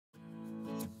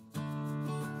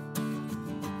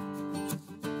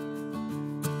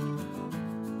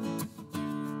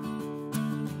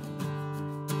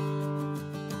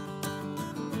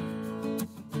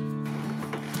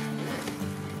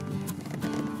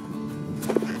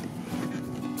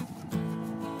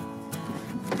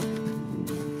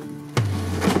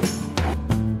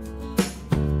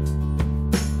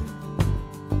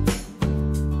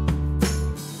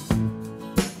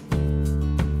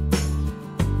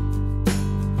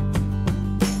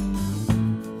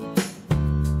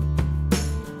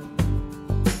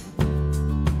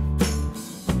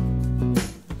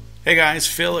Hey guys,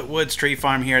 Phil at Woods Tree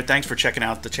Farm here. Thanks for checking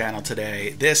out the channel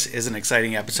today. This is an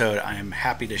exciting episode I am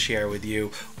happy to share with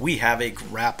you. We have a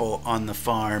grapple on the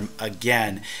farm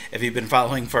again. If you've been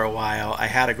following for a while, I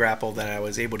had a grapple that I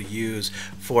was able to use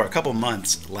for a couple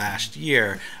months last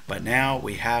year, but now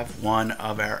we have one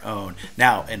of our own.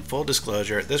 Now, in full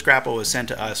disclosure, this grapple was sent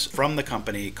to us from the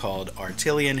company called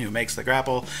Artillion, who makes the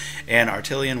grapple, and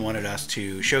Artillion wanted us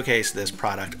to showcase this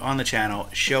product on the channel,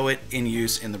 show it in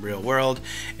use in the real world,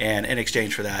 and in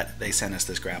exchange for that, they sent us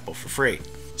this grapple for free.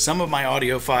 Some of my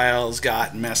audio files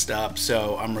got messed up,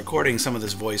 so I'm recording some of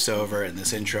this voiceover and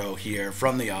this intro here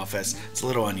from the office. It's a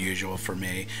little unusual for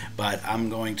me, but I'm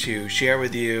going to share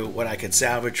with you what I could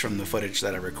salvage from the footage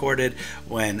that I recorded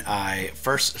when I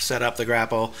first set up the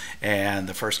grapple and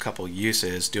the first couple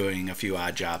uses doing a few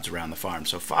odd jobs around the farm.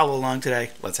 So follow along today.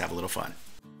 Let's have a little fun.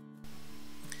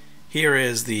 Here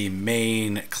is the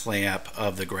main clamp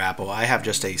of the grapple. I have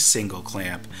just a single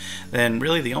clamp. Then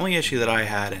really the only issue that I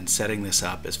had in setting this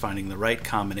up is finding the right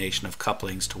combination of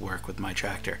couplings to work with my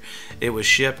tractor. It was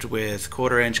shipped with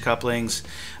 1/4-inch couplings.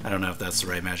 I don't know if that's the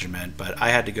right measurement, but I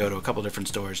had to go to a couple different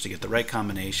stores to get the right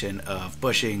combination of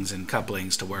bushings and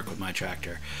couplings to work with my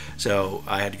tractor. So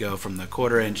I had to go from the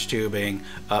 1/4-inch tubing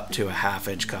up to a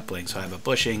 1/2-inch coupling. So I have a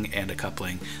bushing and a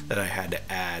coupling that I had to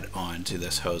add on to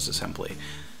this hose assembly.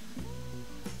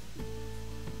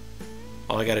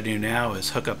 All I got to do now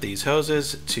is hook up these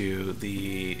hoses to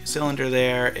the cylinder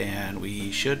there, and we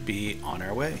should be on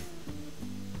our way.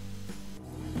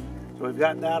 So we've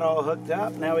got that all hooked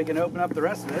up. Now we can open up the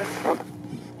rest of this.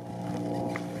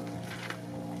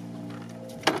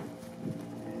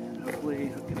 And hopefully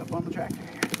hook it up on the tractor.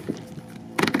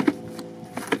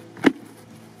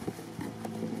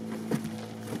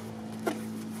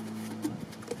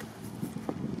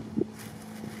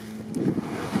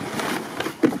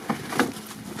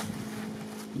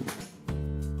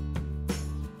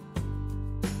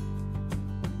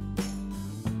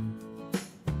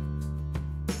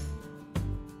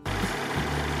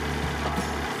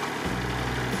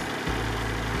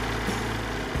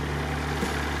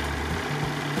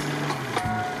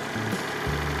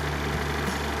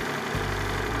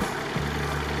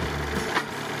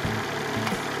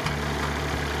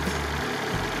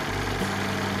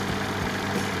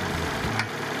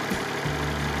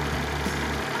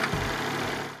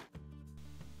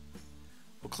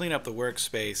 Clean up the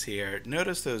workspace here.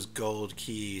 Notice those gold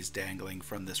keys dangling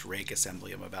from this rake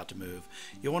assembly I'm about to move.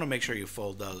 You'll want to make sure you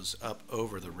fold those up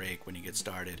over the rake when you get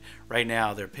started. Right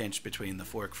now they're pinched between the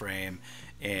fork frame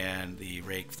and the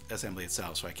rake assembly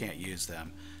itself, so I can't use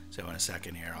them. So in a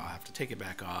second here I'll have to take it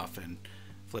back off and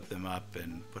flip them up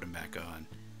and put them back on.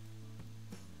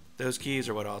 Those keys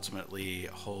are what ultimately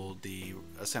hold the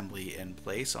assembly in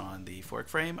place on the fork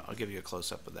frame. I'll give you a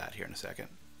close-up of that here in a second.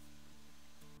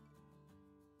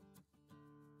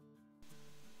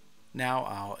 Now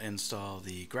I'll install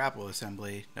the grapple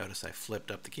assembly. Notice I flipped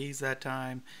up the keys that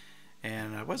time,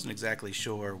 and I wasn't exactly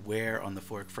sure where on the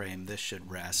fork frame this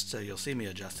should rest, so you'll see me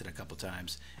adjust it a couple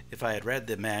times. If I had read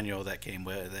the manual that came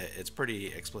with it, it's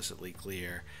pretty explicitly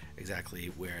clear exactly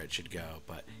where it should go,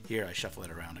 but here I shuffle it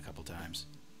around a couple times.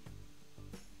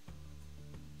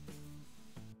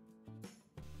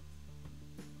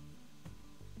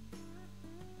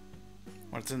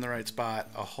 When it's in the right spot,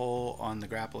 a hole on the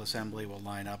grapple assembly will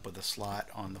line up with a slot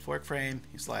on the fork frame.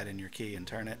 You slide in your key and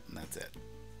turn it, and that's it.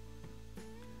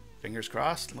 Fingers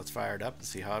crossed, let's fire it up and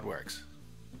see how it works.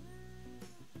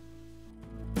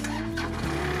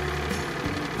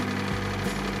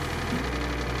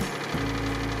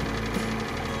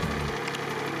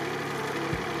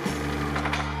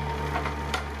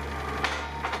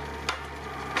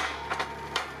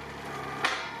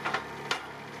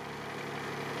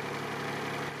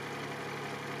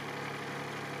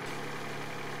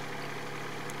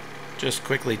 Just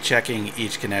quickly checking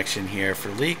each connection here for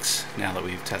leaks. Now that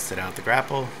we've tested out the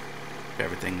grapple, if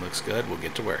everything looks good, we'll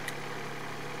get to work.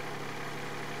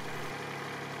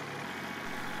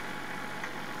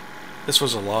 This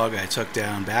was a log I took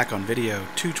down back on video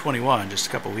 221 just a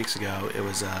couple weeks ago. It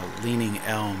was a leaning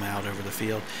elm out over the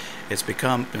field. It's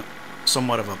become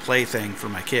somewhat of a plaything for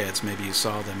my kids. Maybe you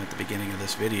saw them at the beginning of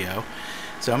this video.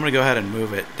 So I'm going to go ahead and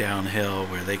move it downhill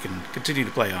where they can continue to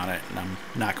play on it, and I'm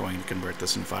not going to convert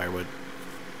this into firewood.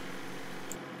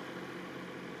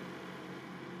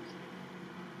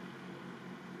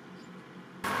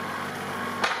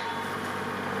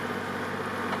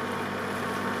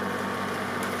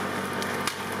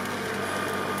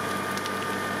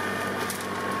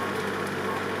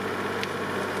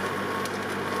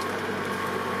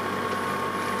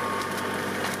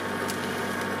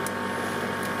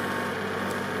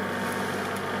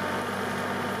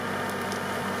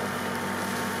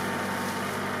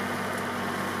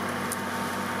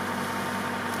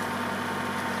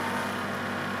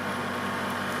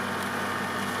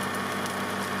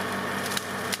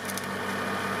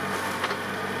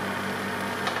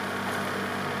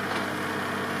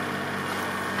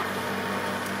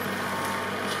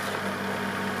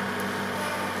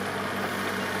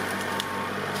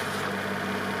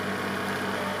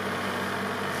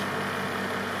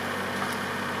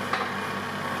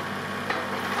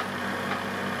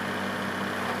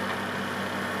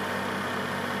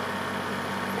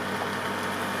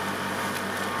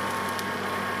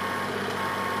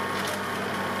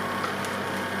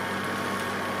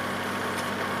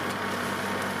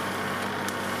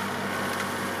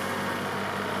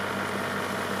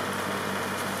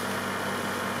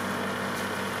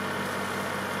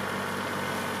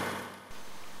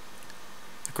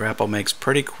 The grapple makes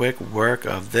pretty quick work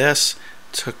of this.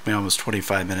 Took me almost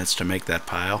 25 minutes to make that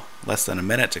pile, less than a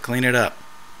minute to clean it up.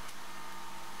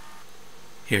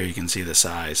 Here you can see the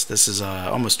size. This is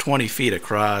almost 20 feet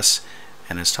across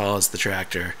and as tall as the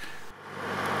tractor.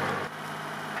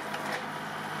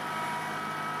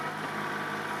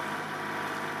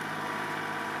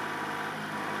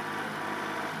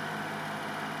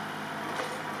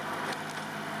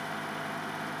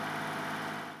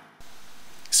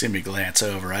 See me glance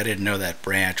over. I didn't know that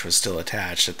branch was still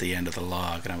attached at the end of the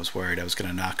log, and I was worried I was going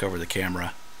to knock over the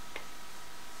camera.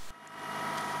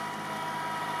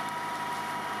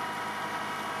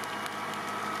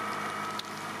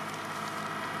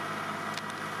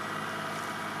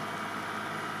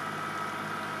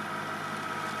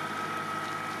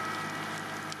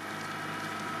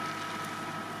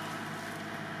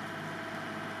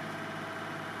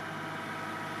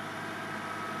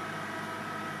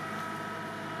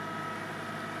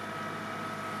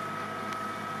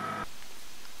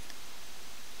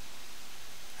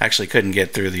 Actually couldn't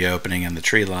get through the opening in the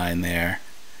tree line there.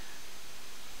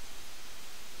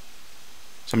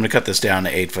 So I'm going to cut this down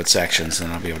to 8-foot sections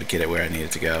and I'll be able to get it where I need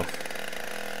it to go.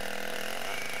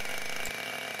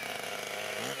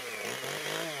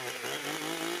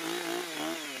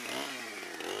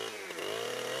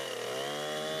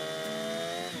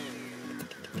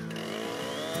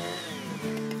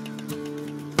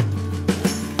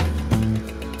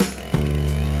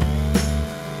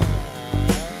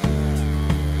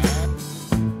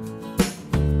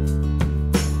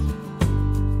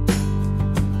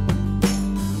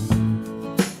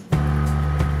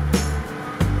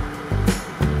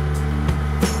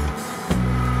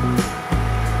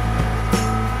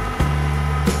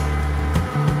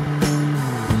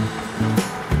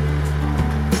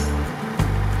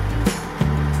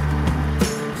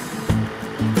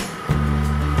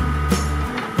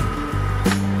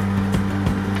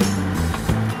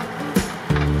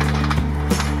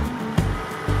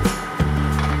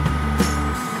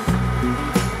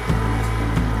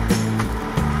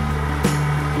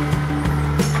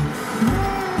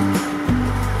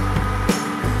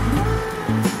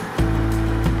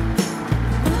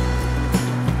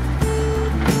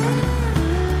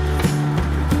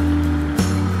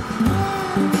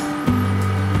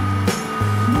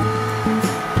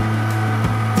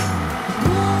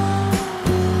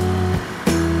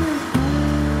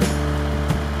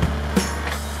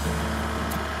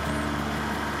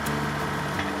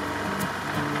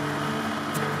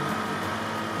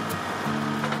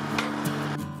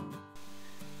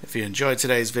 If you enjoyed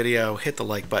today's video, hit the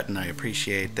like button. I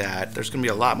appreciate that. There's going to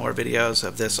be a lot more videos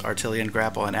of this Artillery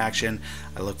grapple in action.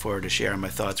 I look forward to sharing my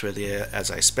thoughts with you as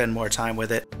I spend more time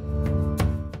with it.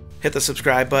 Hit the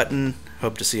subscribe button.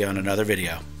 Hope to see you on another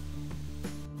video.